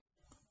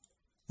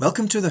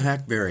Welcome to the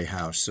Hackberry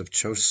House of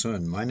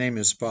Chosun. My name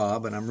is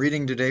Bob, and I'm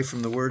reading today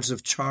from the words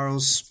of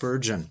Charles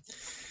Spurgeon,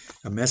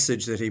 a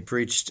message that he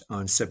preached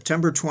on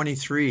September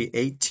 23,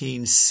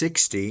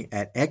 1860,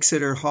 at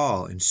Exeter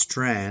Hall in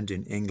Strand,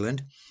 in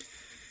England.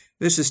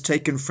 This is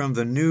taken from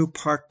the New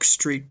Park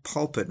Street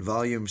Pulpit,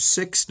 Volume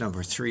 6,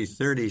 number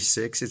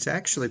 336. It's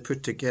actually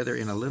put together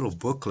in a little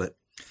booklet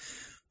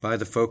by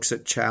the folks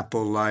at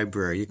Chapel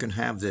Library. You can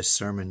have this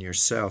sermon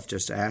yourself.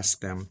 Just ask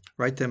them.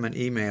 Write them an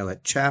email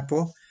at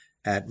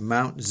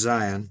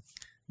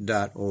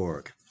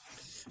chapel@mountzion.org.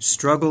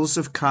 Struggles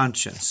of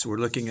conscience. We're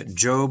looking at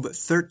Job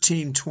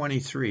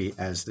 13:23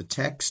 as the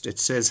text. It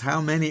says, "How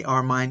many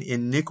are mine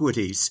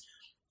iniquities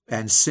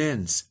and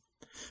sins?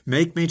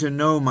 Make me to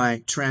know my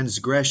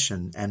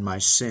transgression and my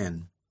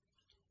sin."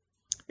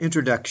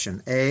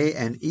 Introduction.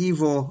 An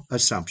evil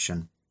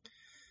assumption.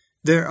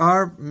 There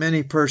are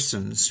many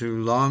persons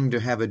who long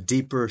to have a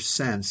deeper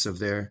sense of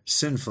their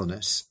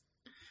sinfulness.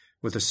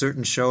 With a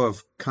certain show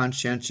of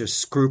conscientious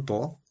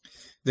scruple,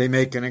 they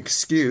make an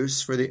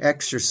excuse for the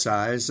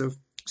exercise of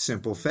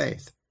simple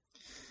faith.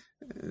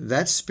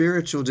 That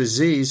spiritual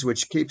disease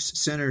which keeps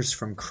sinners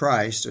from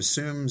Christ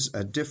assumes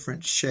a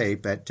different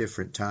shape at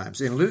different times.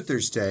 In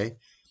Luther's day,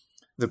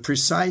 the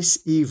precise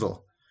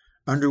evil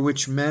under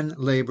which men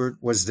labored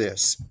was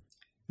this: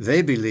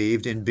 they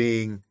believed in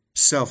being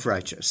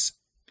self-righteous.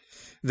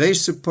 They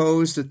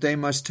supposed that they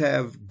must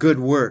have good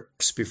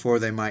works before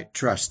they might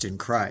trust in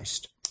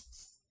Christ.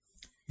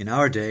 In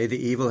our day,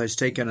 the evil has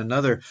taken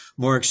another,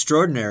 more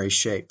extraordinary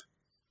shape.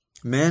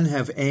 Men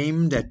have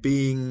aimed at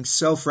being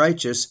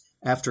self-righteous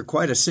after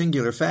quite a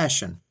singular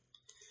fashion.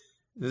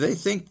 They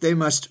think they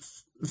must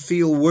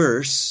feel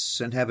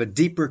worse and have a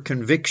deeper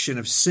conviction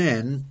of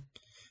sin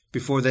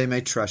before they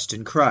may trust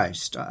in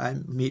Christ. I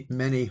meet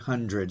many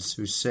hundreds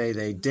who say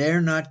they dare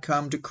not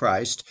come to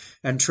Christ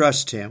and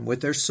trust Him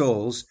with their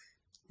souls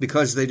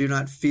because they do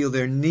not feel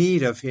their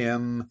need of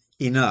Him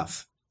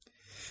enough.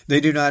 They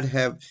do not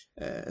have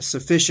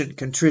sufficient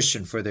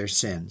contrition for their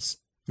sins.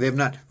 They have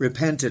not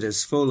repented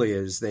as fully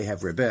as they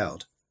have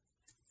rebelled.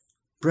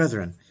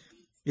 Brethren,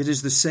 it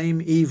is the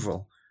same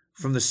evil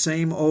from the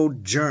same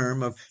old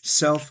germ of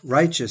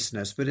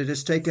self-righteousness, but it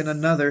has taken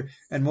another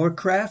and more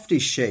crafty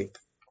shape.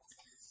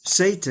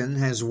 Satan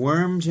has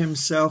wormed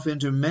himself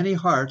into many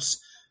hearts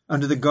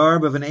under the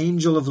garb of an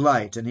angel of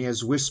light, and he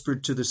has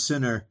whispered to the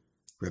sinner,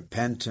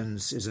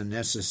 "Repentance is a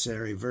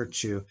necessary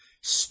virtue.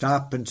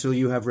 Stop until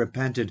you have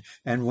repented,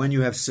 and when you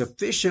have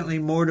sufficiently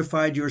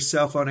mortified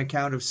yourself on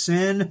account of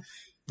sin,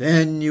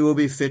 then you will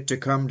be fit to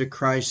come to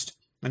Christ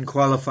and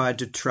qualified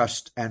to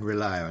trust and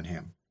rely on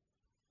Him."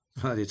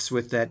 But it's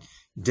with that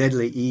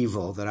deadly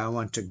evil that I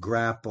want to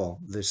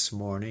grapple this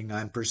morning.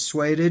 I'm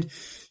persuaded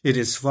it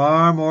is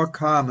far more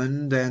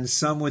common than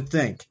some would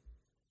think,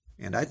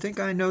 and I think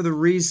I know the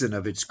reason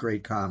of its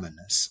great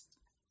commonness.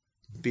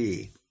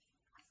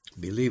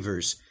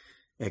 Believers'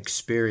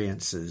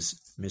 experiences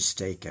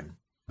mistaken.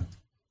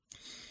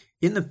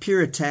 In the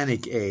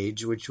Puritanic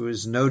age, which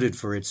was noted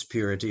for its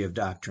purity of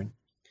doctrine,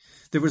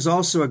 there was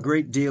also a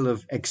great deal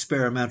of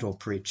experimental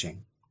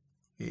preaching.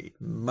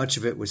 Much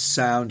of it was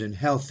sound and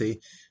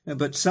healthy,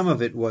 but some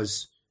of it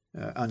was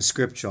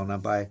unscriptural. Now,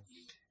 by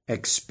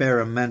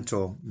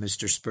experimental,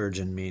 Mr.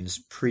 Spurgeon means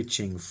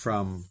preaching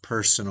from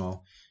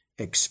personal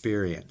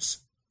experience.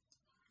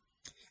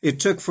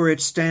 It took for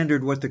its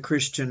standard what the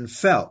Christian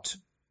felt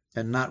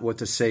and not what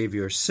the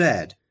Savior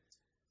said,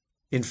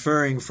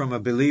 inferring from a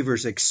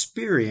believer's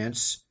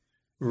experience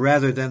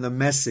rather than the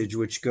message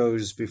which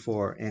goes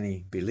before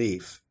any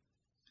belief.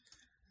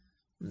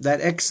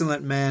 That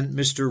excellent man,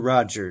 Mr.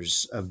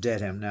 Rogers of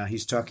Dedham, now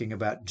he's talking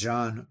about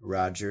John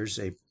Rogers,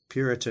 a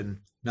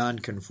Puritan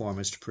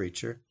nonconformist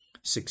preacher,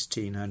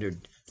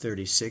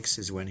 1636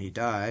 is when he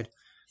died,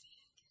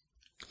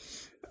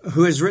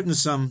 who has written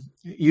some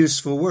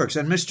useful works.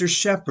 And Mr.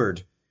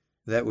 Shepherd,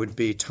 that would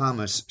be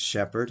Thomas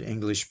Shepherd,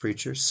 English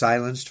preacher,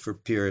 silenced for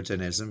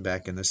Puritanism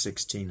back in the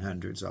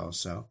 1600s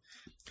also.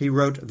 He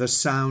wrote The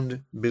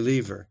Sound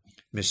Believer.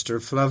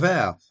 Mr.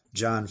 Flavel,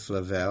 John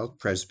Flavel,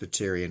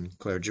 Presbyterian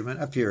clergyman,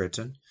 a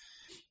Puritan,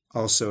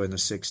 also in the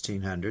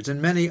 1600s,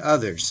 and many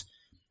others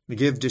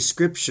give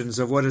descriptions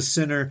of what a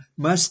sinner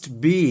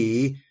must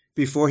be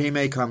before he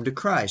may come to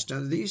Christ. Now,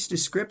 these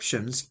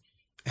descriptions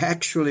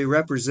actually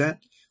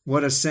represent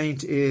what a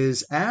saint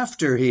is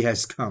after he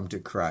has come to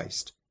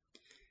Christ.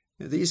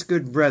 These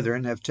good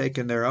brethren have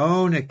taken their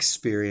own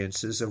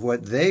experiences of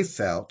what they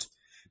felt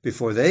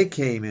before they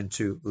came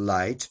into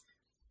light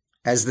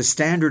as the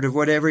standard of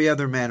what every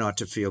other man ought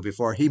to feel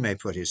before he may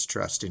put his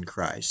trust in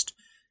Christ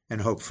and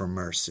hope for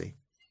mercy.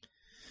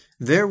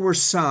 There were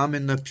some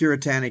in the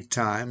Puritanic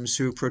times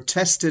who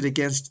protested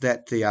against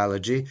that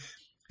theology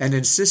and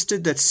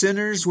insisted that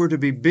sinners were to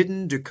be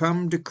bidden to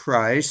come to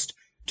Christ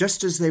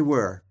just as they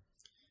were,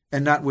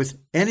 and not with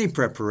any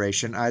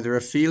preparation either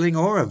of feeling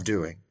or of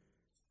doing.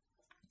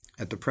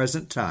 At the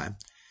present time,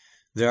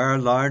 there are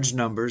large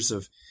numbers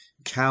of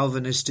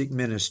Calvinistic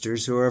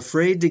ministers who are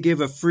afraid to give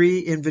a free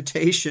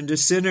invitation to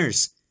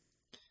sinners.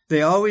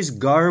 They always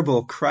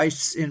garble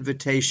Christ's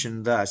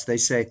invitation thus. They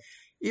say,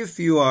 If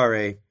you are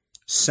a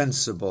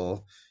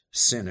sensible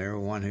sinner,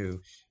 one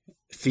who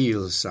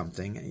feels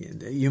something,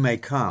 you may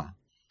come,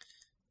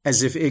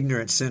 as if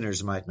ignorant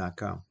sinners might not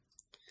come.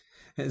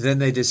 Then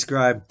they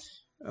describe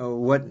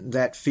what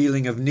that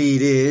feeling of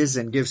need is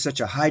and give such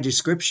a high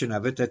description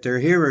of it that their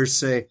hearers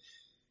say,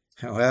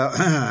 well,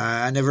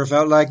 I never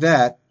felt like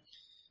that.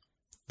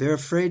 They're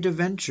afraid to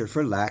venture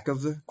for lack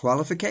of the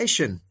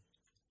qualification.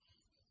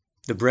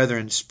 The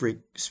brethren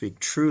speak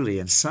truly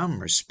in some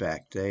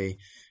respect. They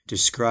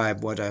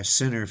describe what a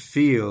sinner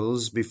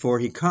feels before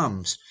he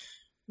comes,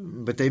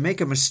 but they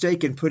make a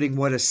mistake in putting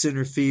what a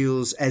sinner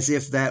feels as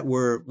if that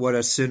were what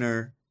a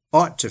sinner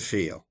ought to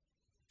feel.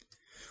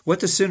 What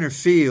the sinner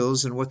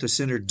feels and what the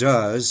sinner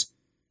does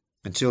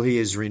until he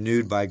is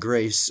renewed by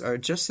grace are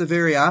just the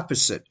very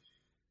opposite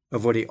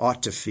of what he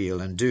ought to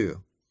feel and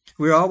do.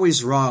 We're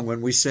always wrong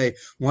when we say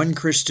one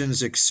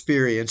Christian's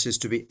experience is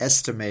to be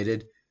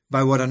estimated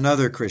by what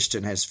another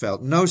Christian has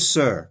felt. No,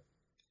 sir.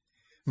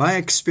 My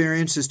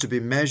experience is to be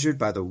measured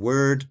by the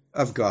Word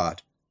of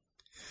God.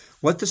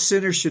 What the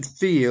sinner should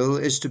feel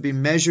is to be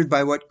measured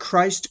by what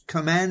Christ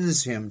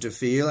commands him to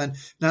feel and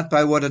not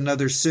by what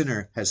another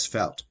sinner has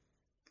felt.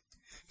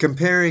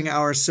 Comparing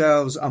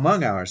ourselves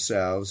among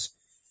ourselves,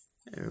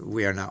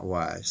 we are not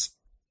wise.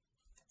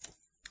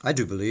 I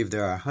do believe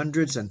there are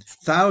hundreds and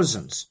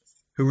thousands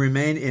who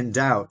remain in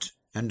doubt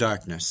and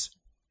darkness.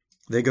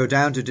 They go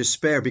down to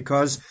despair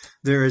because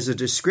there is a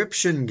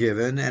description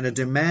given and a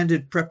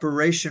demanded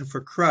preparation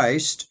for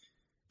Christ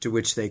to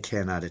which they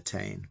cannot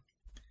attain.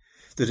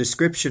 The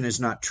description is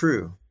not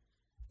true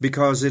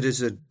because it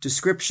is a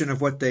description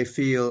of what they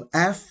feel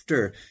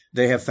after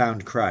they have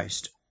found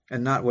Christ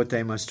and not what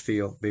they must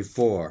feel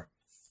before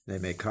they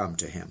may come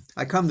to him.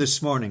 I come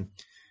this morning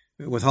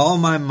with all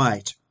my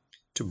might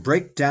to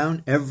break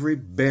down every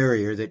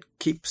barrier that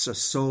keeps a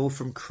soul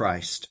from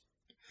Christ.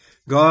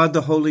 God,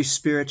 the Holy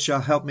Spirit,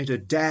 shall help me to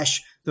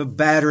dash the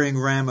battering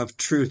ram of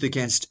truth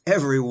against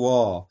every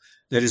wall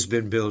that has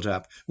been built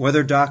up,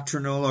 whether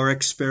doctrinal or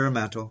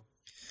experimental,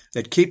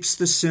 that keeps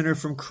the sinner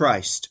from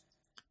Christ,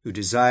 who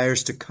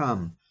desires to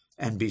come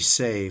and be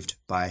saved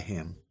by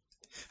him.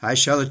 I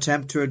shall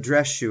attempt to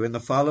address you in the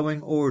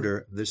following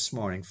order this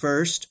morning.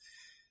 First,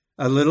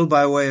 a little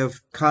by way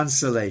of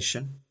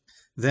consolation,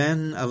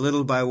 then a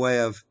little by way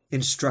of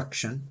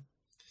instruction,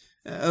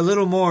 a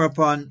little more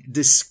upon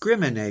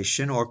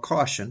discrimination or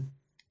caution,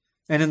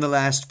 and in the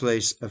last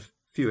place a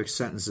few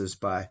sentences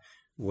by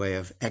way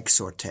of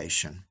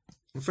exhortation.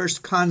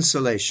 First,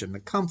 consolation, the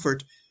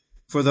comfort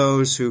for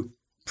those who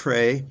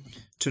pray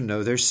to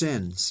know their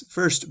sins.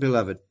 First,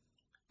 beloved,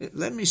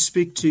 let me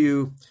speak to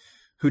you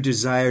who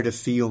desire to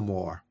feel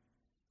more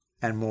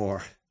and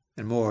more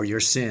and more your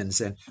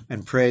sins,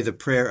 and pray the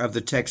prayer of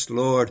the text,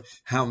 Lord,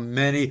 how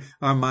many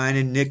are mine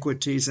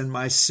iniquities and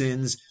my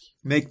sins?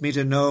 Make me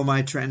to know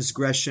my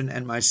transgression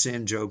and my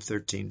sin, Job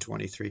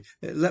 13:23.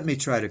 Let me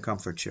try to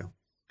comfort you.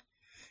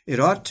 It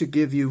ought to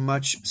give you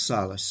much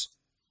solace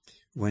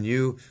when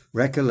you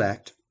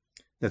recollect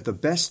that the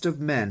best of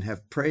men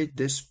have prayed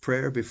this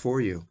prayer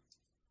before you.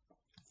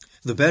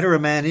 The better a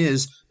man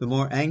is, the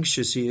more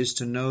anxious he is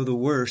to know the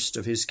worst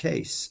of his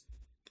case.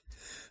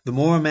 The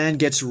more a man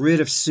gets rid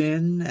of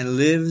sin and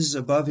lives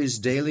above his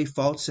daily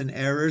faults and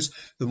errors,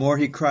 the more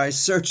he cries,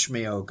 Search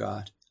me, O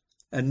God,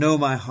 and know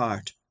my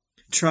heart.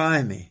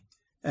 Try me,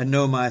 and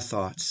know my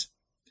thoughts,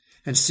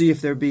 and see if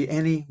there be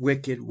any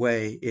wicked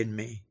way in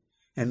me,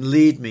 and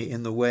lead me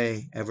in the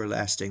way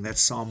everlasting.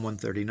 That's Psalm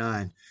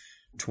 139,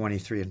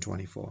 23 and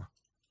 24.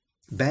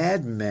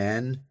 Bad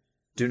men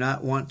do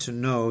not want to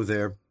know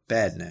their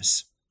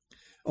badness.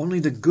 Only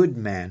the good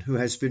man who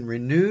has been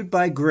renewed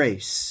by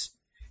grace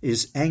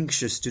is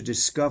anxious to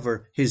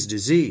discover his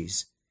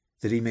disease,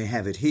 that he may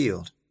have it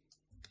healed.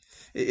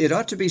 It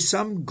ought to be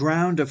some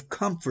ground of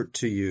comfort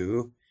to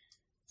you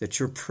that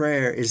your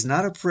prayer is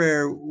not a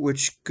prayer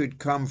which could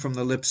come from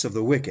the lips of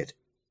the wicked,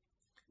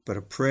 but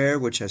a prayer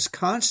which has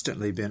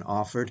constantly been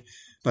offered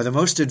by the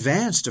most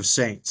advanced of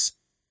saints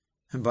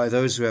and by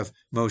those who have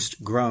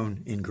most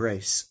grown in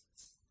grace.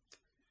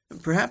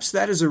 Perhaps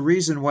that is a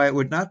reason why it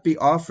would not be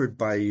offered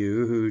by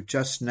you who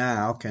just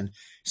now can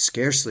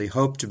scarcely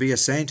hope to be a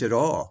saint at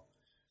all.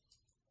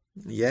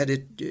 Yet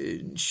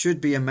it should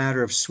be a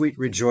matter of sweet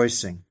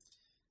rejoicing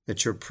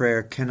that your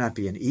prayer cannot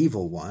be an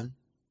evil one.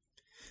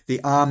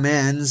 The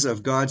amens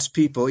of God's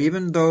people,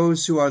 even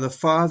those who are the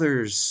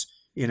fathers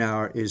in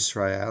our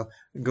Israel,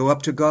 go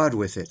up to God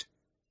with it.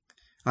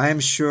 I am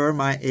sure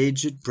my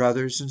aged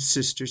brothers and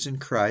sisters in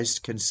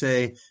Christ can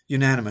say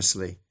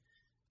unanimously,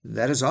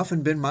 That has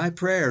often been my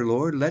prayer,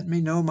 Lord, let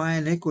me know my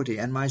iniquity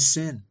and my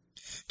sin.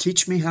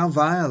 Teach me how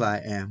vile I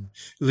am.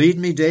 Lead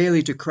me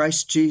daily to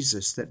Christ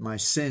Jesus, that my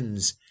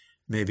sins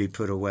may be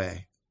put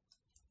away.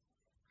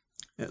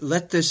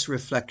 Let this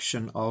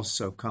reflection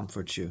also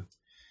comfort you.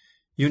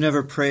 You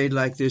never prayed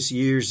like this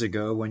years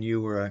ago when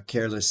you were a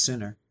careless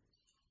sinner.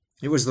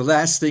 It was the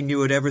last thing you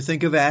would ever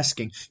think of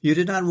asking. You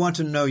did not want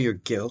to know your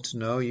guilt.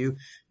 No, you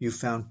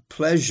found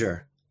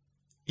pleasure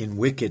in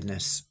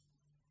wickedness.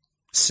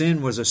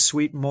 Sin was a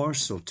sweet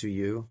morsel to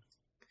you.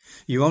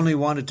 You only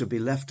wanted to be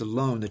left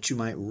alone that you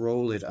might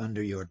roll it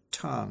under your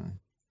tongue.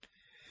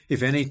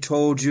 If any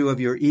told you of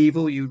your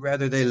evil, you'd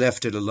rather they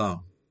left it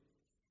alone.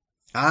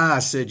 Ah,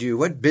 said you,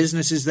 what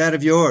business is that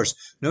of yours?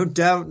 No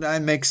doubt I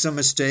make some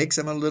mistakes,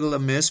 I'm a little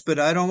amiss, but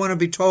I don't want to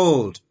be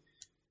told.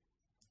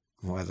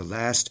 Why, the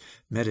last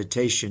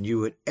meditation you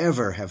would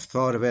ever have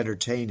thought of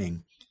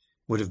entertaining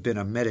would have been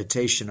a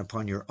meditation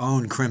upon your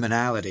own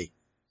criminality.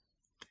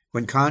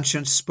 When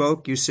conscience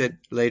spoke, you said,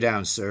 lay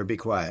down, sir, be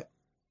quiet.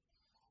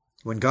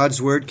 When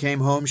God's word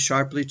came home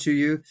sharply to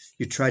you,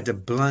 you tried to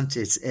blunt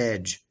its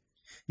edge.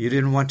 You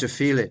didn't want to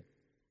feel it.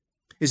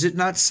 Is it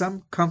not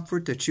some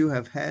comfort that you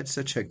have had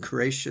such a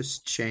gracious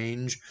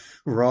change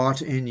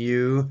wrought in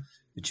you,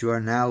 that you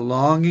are now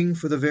longing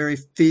for the very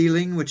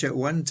feeling which at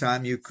one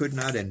time you could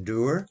not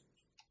endure?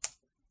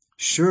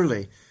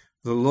 Surely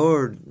the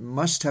Lord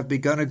must have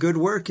begun a good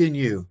work in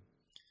you,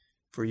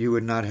 for you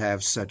would not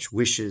have such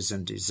wishes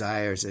and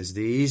desires as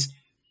these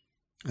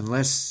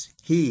unless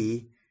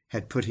He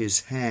had put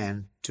His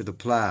hand to the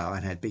plow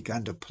and had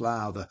begun to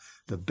plow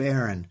the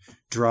barren,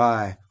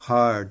 dry,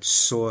 hard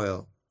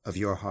soil of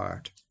your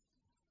heart.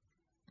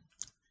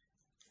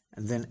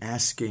 And then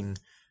asking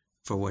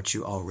for what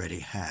you already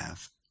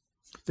have.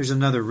 There's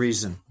another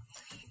reason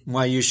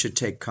why you should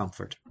take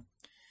comfort.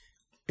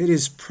 It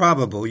is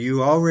probable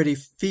you already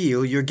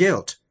feel your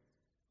guilt,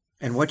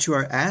 and what you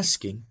are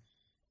asking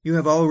you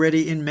have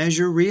already in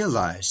measure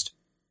realized.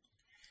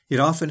 It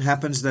often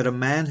happens that a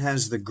man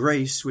has the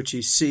grace which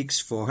he seeks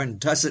for and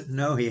doesn't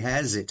know he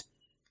has it.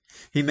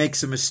 He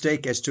makes a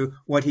mistake as to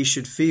what he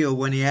should feel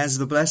when he has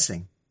the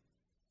blessing.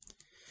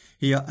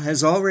 He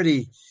has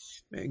already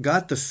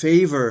got the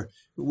favor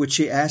which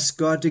he asks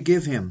God to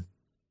give him.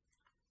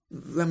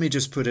 Let me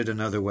just put it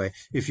another way.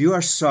 If you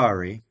are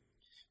sorry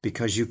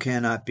because you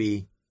cannot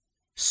be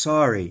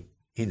sorry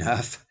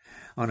enough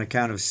on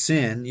account of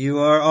sin, you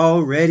are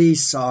already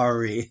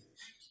sorry.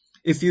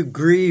 If you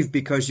grieve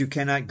because you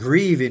cannot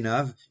grieve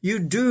enough, you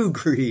do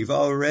grieve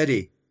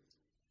already.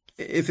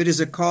 If it is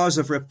a cause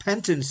of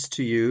repentance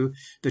to you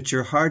that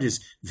your heart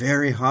is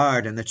very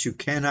hard and that you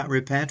cannot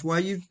repent, why,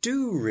 you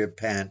do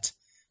repent.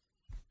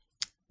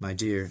 My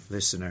dear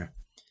listener,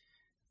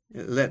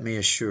 let me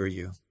assure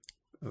you,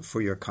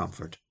 for your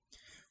comfort,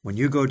 when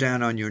you go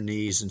down on your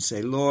knees and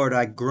say, Lord,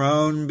 I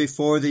groan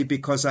before Thee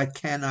because I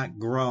cannot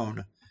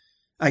groan.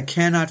 I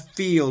cannot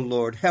feel,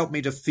 Lord, help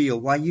me to feel.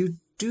 Why, you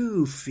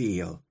do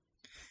feel.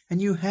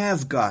 And you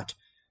have got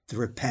the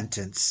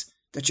repentance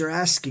that you're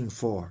asking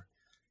for.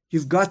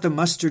 You've got the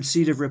mustard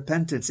seed of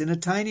repentance in a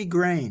tiny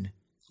grain.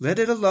 Let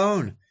it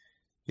alone.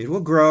 It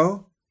will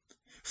grow.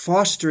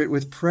 Foster it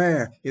with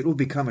prayer. It will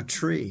become a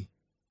tree.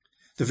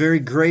 The very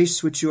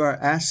grace which you are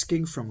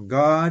asking from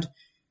God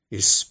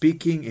is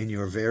speaking in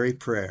your very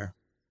prayer.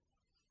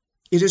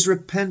 It is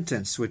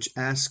repentance which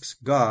asks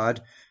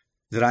God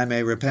that I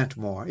may repent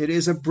more. It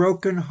is a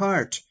broken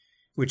heart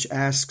which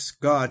asks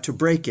God to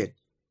break it.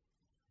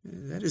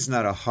 That is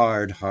not a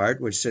hard heart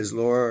which says,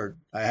 Lord,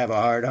 I have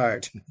a hard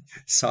heart.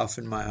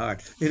 Soften my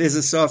heart. It is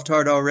a soft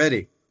heart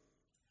already.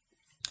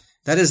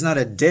 That is not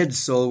a dead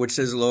soul which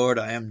says, Lord,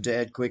 I am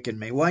dead, quicken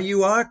me. Why,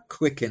 you are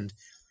quickened.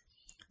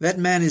 That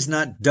man is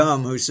not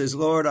dumb who says,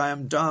 Lord, I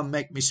am dumb,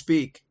 make me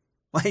speak.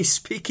 Why, he's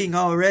speaking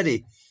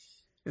already.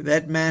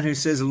 That man who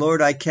says,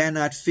 Lord, I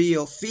cannot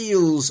feel,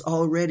 feels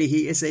already.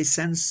 He is a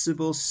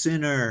sensible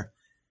sinner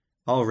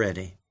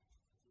already.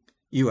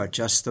 You are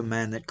just the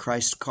man that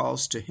Christ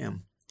calls to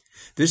him.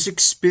 This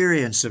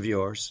experience of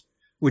yours,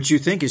 which you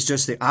think is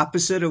just the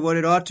opposite of what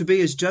it ought to be,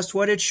 is just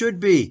what it should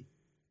be.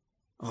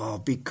 Oh,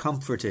 be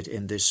comforted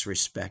in this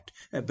respect,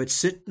 but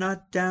sit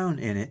not down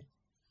in it.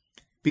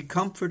 Be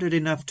comforted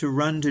enough to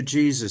run to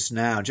Jesus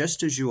now,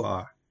 just as you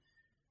are.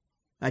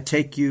 I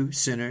take you,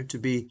 sinner, to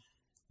be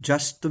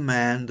just the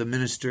man the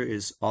minister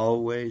is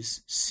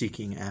always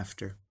seeking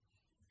after.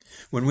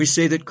 When we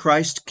say that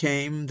Christ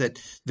came that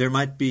there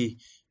might be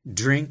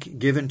drink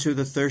given to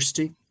the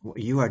thirsty,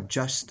 you are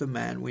just the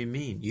man we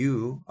mean.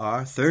 You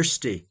are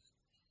thirsty.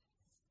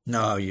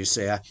 No, you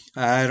say,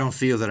 I don't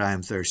feel that I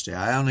am thirsty.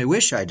 I only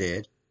wish I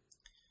did.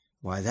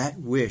 Why, that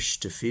wish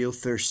to feel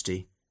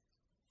thirsty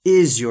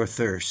is your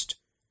thirst.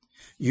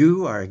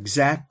 You are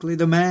exactly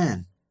the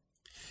man.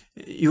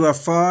 You are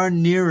far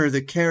nearer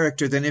the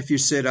character than if you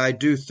said, I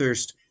do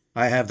thirst,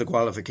 I have the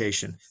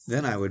qualification.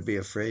 Then I would be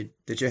afraid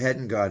that you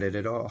hadn't got it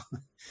at all.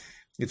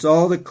 It's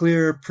all the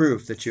clearer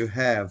proof that you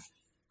have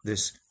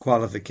this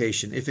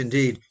qualification, if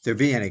indeed there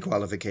be any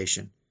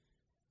qualification,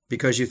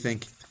 because you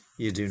think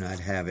you do not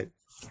have it.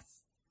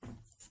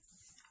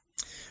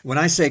 When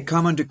I say,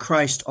 come unto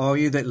Christ, all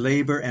you that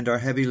labor and are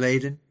heavy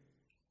laden,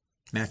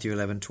 Matthew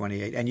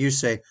 11:28, and you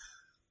say,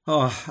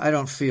 oh, I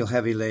don't feel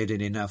heavy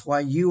laden enough. Why,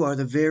 you are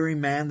the very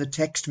man the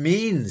text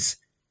means.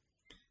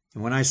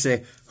 And when I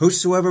say,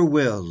 whosoever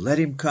will, let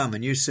him come,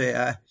 and you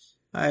say,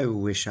 I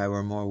wish I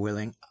were more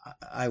willing.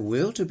 I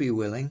will to be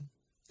willing.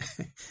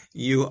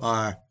 You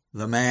are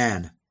the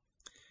man.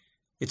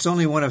 It's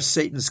only one of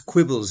Satan's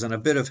quibbles and a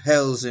bit of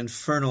hell's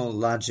infernal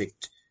logic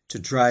to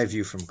drive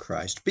you from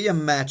Christ. Be a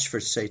match for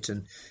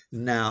Satan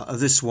now,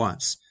 this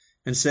once,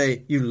 and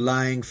say, "You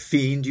lying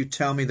fiend, you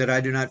tell me that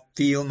I do not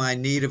feel my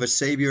need of a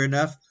Savior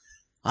enough?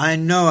 I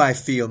know I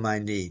feel my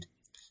need.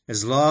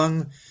 As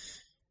long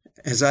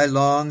as I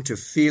long to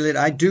feel it,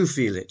 I do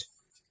feel it.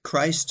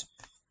 Christ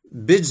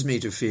bids me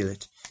to feel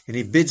it, and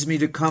he bids me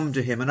to come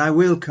to him, and I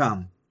will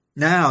come.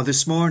 Now,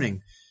 this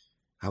morning,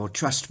 I will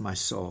trust my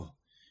soul,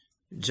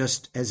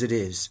 just as it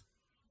is,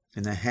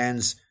 in the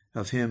hands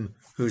of him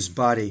whose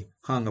body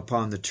hung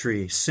upon the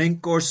tree.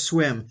 Sink or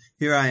swim,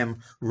 here I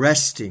am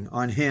resting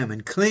on him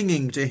and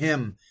clinging to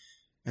him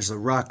as the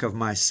rock of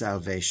my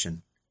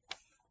salvation."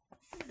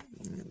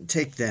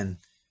 Take then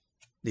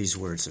these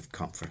words of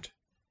comfort.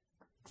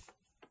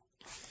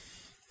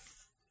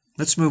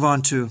 Let's move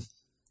on to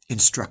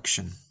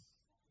instruction.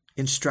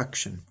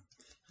 Instruction.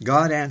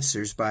 God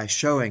answers by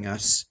showing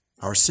us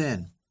our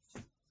sin.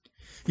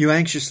 You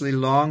anxiously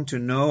long to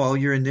know all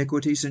your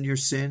iniquities and your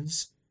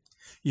sins.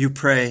 You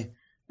pray,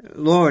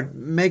 "Lord,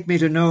 make me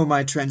to know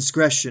my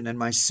transgression and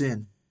my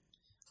sin."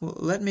 Well,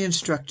 let me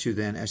instruct you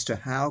then as to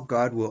how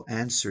God will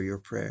answer your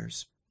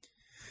prayers.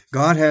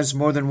 God has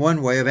more than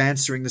one way of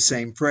answering the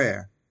same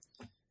prayer.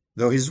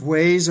 Though his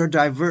ways are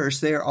diverse,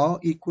 they are all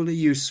equally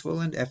useful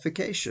and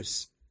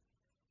efficacious.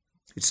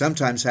 It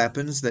sometimes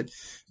happens that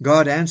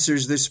God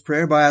answers this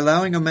prayer by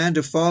allowing a man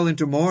to fall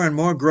into more and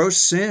more gross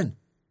sin.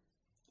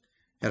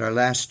 At our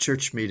last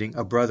church meeting,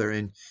 a brother,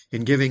 in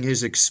giving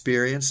his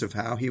experience of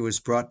how he was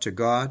brought to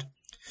God,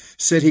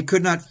 said he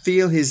could not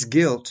feel his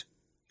guilt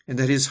and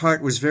that his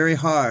heart was very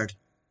hard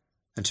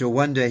until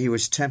one day he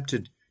was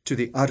tempted to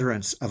the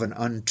utterance of an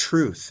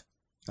untruth,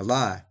 a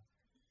lie.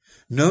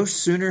 No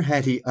sooner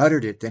had he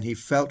uttered it than he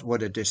felt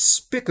what a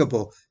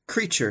despicable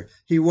creature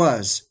he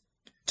was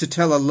to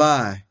tell a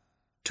lie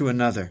to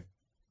another,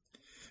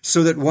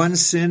 so that one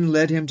sin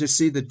led him to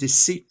see the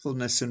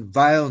deceitfulness and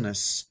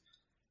vileness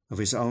of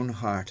his own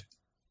heart.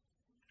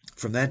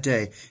 From that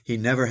day, he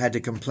never had to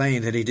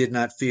complain that he did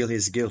not feel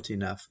his guilt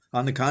enough.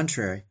 On the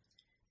contrary,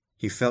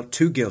 he felt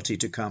too guilty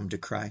to come to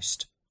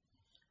Christ.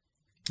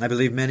 I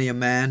believe many a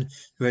man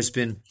who has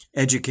been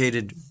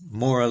educated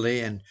morally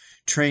and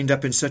trained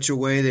up in such a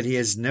way that he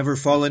has never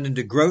fallen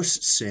into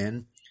gross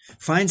sin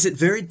finds it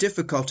very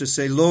difficult to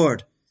say,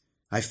 "Lord,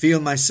 I feel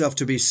myself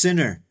to be a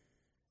sinner."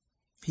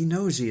 He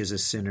knows he is a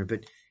sinner,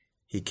 but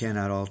he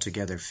cannot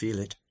altogether feel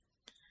it.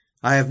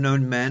 I have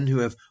known men who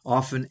have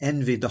often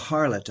envied the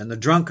harlot and the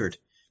drunkard,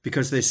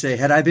 because they say,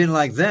 "Had I been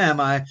like them,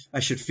 I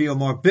should feel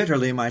more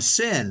bitterly my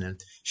sin,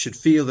 and should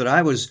feel that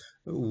I was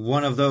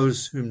one of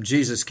those whom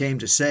Jesus came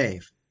to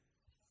save."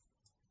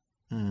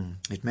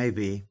 It may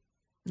be,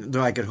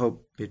 though I could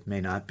hope it may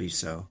not be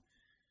so,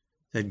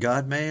 that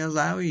God may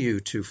allow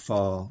you to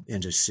fall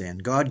into sin.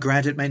 God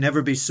grant it may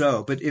never be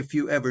so, but if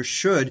you ever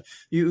should,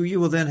 you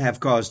will then have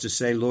cause to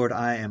say, "Lord,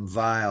 I am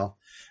vile.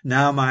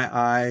 Now my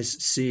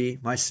eyes see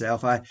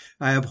myself. I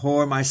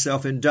abhor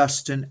myself in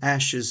dust and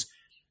ashes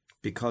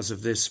because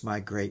of this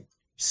my great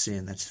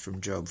sin." That's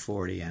from Job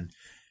 40 and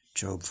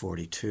Job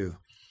 42.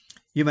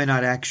 You may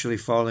not actually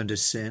fall into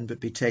sin, but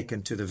be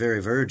taken to the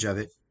very verge of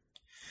it.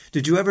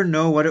 Did you ever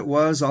know what it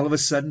was all of a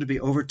sudden to be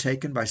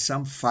overtaken by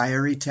some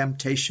fiery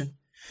temptation?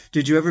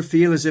 Did you ever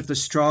feel as if the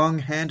strong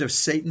hand of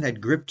Satan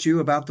had gripped you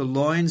about the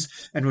loins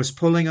and was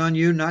pulling on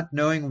you, not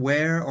knowing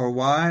where or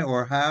why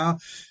or how,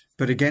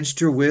 but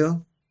against your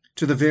will,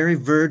 to the very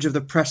verge of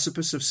the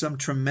precipice of some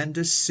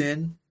tremendous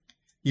sin?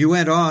 You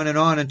went on and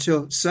on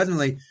until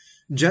suddenly,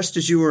 just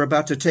as you were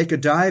about to take a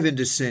dive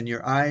into sin,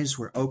 your eyes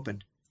were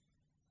opened,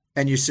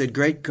 and you said,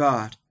 "Great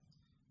God,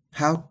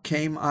 how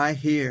came I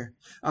here?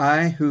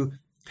 I who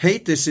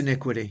hate this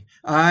iniquity,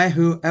 I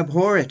who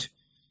abhor it.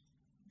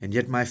 And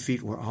yet my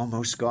feet were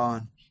almost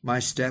gone. My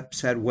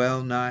steps had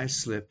well nigh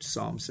slipped."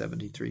 Psalm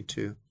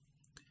 73:2.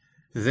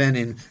 Then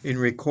in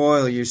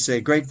recoil you say,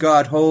 "Great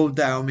God, hold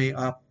thou me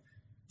up.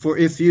 For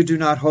if you do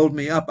not hold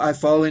me up, I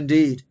fall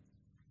indeed."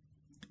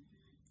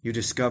 You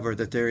discover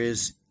that there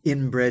is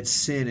inbred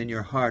sin in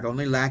your heart,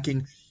 only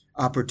lacking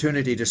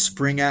opportunity to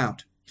spring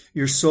out.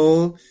 Your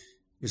soul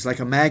is like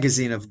a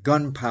magazine of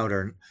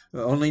gunpowder,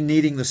 only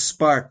needing the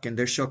spark, and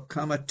there shall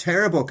come a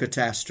terrible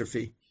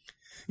catastrophe.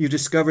 You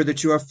discover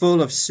that you are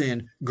full of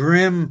sin,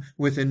 grim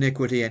with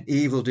iniquity and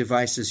evil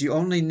devices. You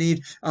only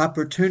need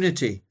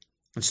opportunity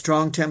and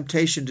strong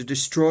temptation to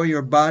destroy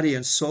your body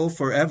and soul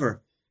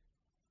forever.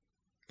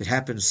 It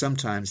happens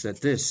sometimes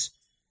that this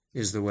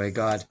is the way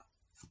God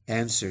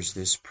answers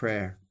this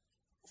prayer.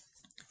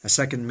 A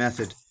second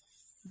method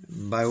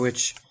by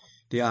which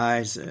the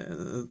eyes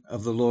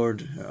of the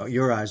Lord,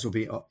 your eyes will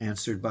be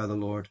answered by the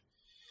Lord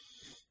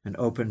and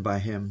opened by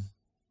him,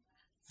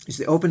 is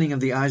the opening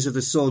of the eyes of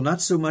the soul,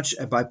 not so much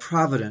by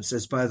providence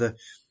as by the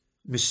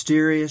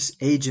mysterious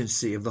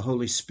agency of the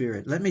Holy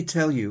Spirit. Let me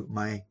tell you,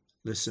 my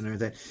listener,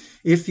 that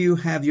if you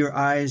have your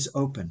eyes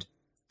opened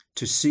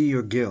to see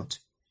your guilt,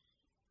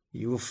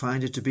 you will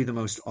find it to be the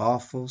most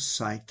awful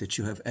sight that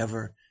you have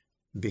ever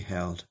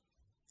beheld.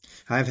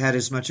 I have had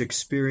as much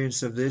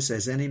experience of this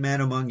as any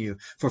man among you.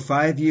 For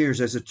 5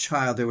 years as a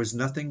child there was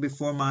nothing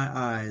before my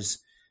eyes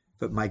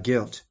but my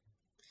guilt.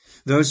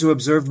 Those who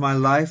observed my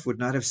life would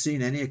not have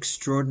seen any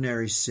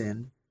extraordinary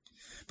sin,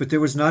 But there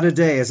was not a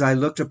day, as I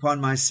looked upon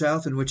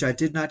myself, in which I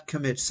did not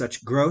commit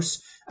such gross,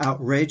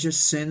 outrageous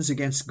sins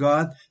against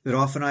God that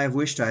often I have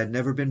wished I had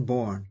never been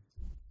born.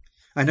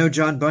 I know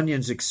John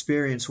Bunyan's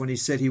experience when he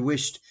said he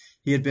wished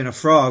he had been a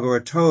frog or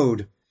a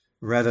toad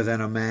rather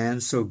than a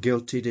man, so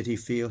guilty did he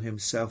feel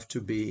himself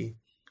to be.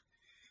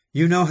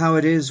 You know how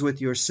it is with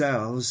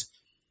yourselves.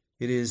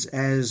 It is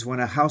as when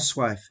a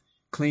housewife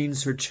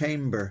cleans her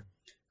chamber,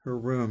 her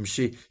room.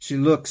 She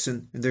looks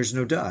and there's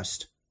no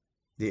dust.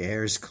 The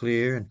air is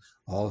clear and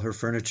all her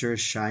furniture is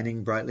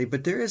shining brightly,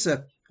 but there is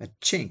a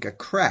chink, a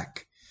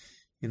crack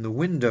in the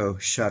window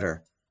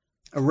shutter.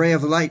 A ray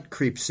of light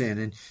creeps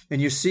in,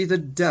 and you see the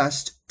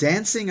dust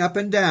dancing up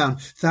and down,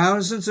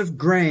 thousands of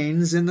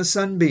grains in the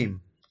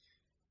sunbeam.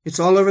 It's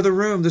all over the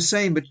room the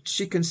same, but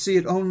she can see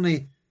it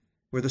only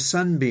where the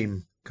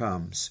sunbeam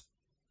comes.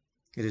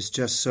 It is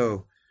just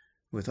so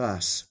with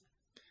us.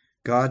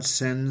 God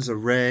sends a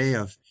ray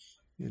of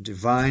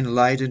divine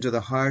light into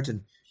the heart,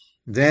 and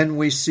then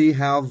we see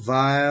how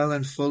vile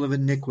and full of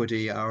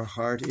iniquity our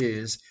heart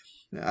is.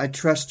 I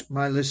trust,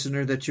 my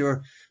listener, that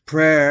your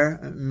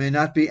prayer may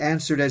not be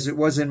answered as it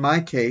was in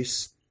my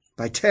case,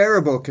 by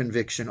terrible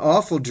conviction,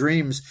 awful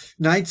dreams,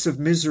 nights of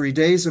misery,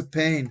 days of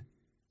pain.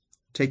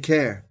 Take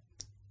care.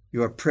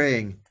 You are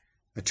praying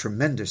a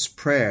tremendous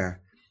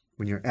prayer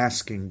when you're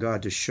asking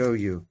God to show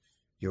you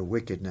your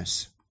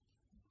wickedness.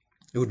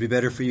 It would be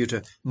better for you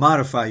to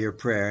modify your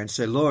prayer and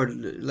say, Lord,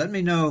 let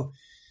me know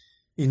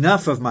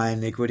enough of my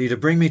iniquity to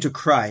bring me to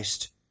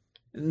Christ,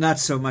 not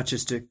so much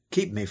as to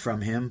keep me from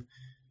him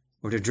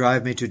or to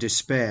drive me to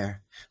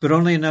despair, but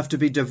only enough to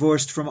be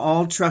divorced from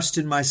all trust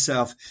in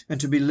myself and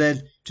to be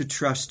led to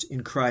trust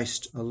in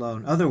Christ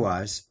alone.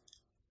 Otherwise,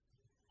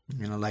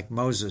 like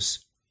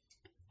Moses,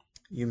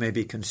 you may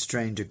be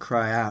constrained to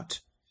cry out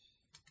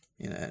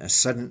in a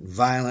sudden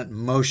violent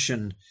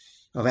motion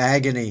of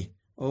agony,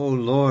 O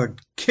Lord,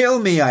 kill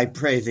me, I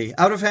pray thee,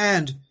 out of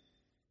hand.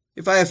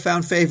 If I have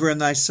found favor in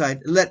thy sight,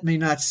 let me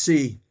not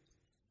see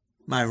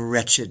my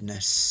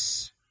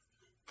wretchedness.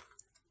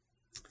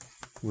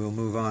 We'll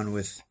move on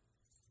with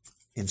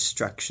the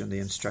instruction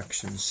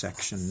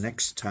section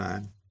next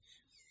time.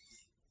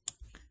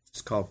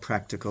 It's called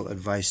Practical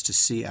Advice to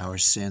See Our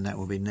Sin. That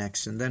will be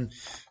next. And then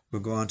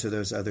we'll go on to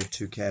those other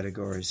two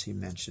categories he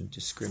mentioned,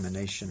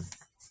 discrimination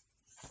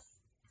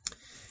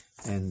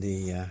and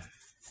the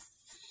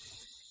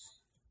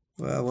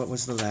what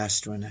was the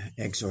last one?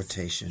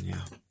 Exhortation,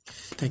 yeah.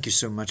 Thank you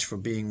so much for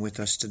being with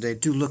us today.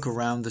 Do look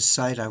around the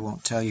site. I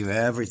won't tell you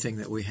everything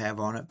that we have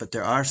on it, but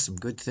there are some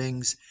good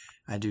things.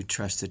 I do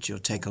trust that you'll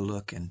take a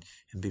look and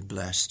be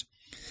blessed.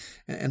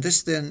 And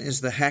this then is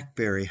the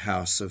Hackberry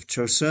House of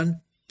Chosun.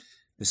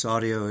 This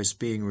audio is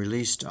being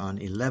released on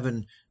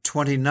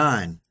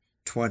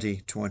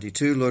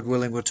 11/29/2022. Lord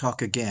willing, we'll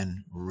talk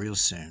again real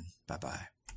soon. Bye-bye.